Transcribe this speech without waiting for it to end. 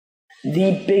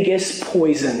The biggest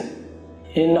poison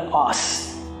in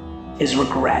us is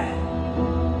regret.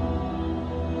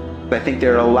 I think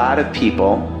there are a lot of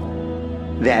people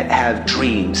that have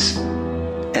dreams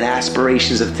and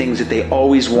aspirations of things that they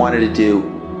always wanted to do,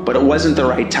 but it wasn't the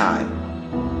right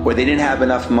time, or they didn't have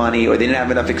enough money, or they didn't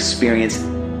have enough experience.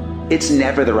 It's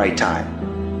never the right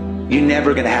time. You're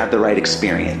never gonna have the right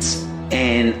experience.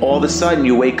 And all of a sudden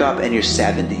you wake up and you're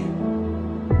 70.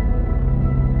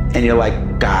 And you're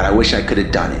like, God, I wish I could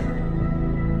have done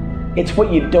it. It's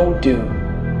what you don't do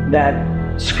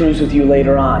that screws with you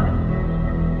later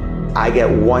on. I get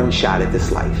one shot at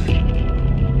this life.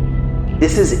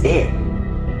 This is it.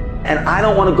 And I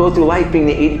don't want to go through life being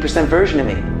the 80% version of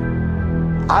me.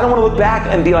 I don't want to look back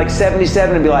and be like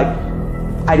 77 and be like,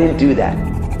 I didn't do that.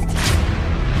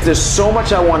 There's so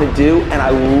much I want to do, and I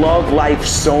love life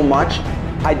so much,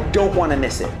 I don't want to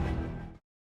miss it.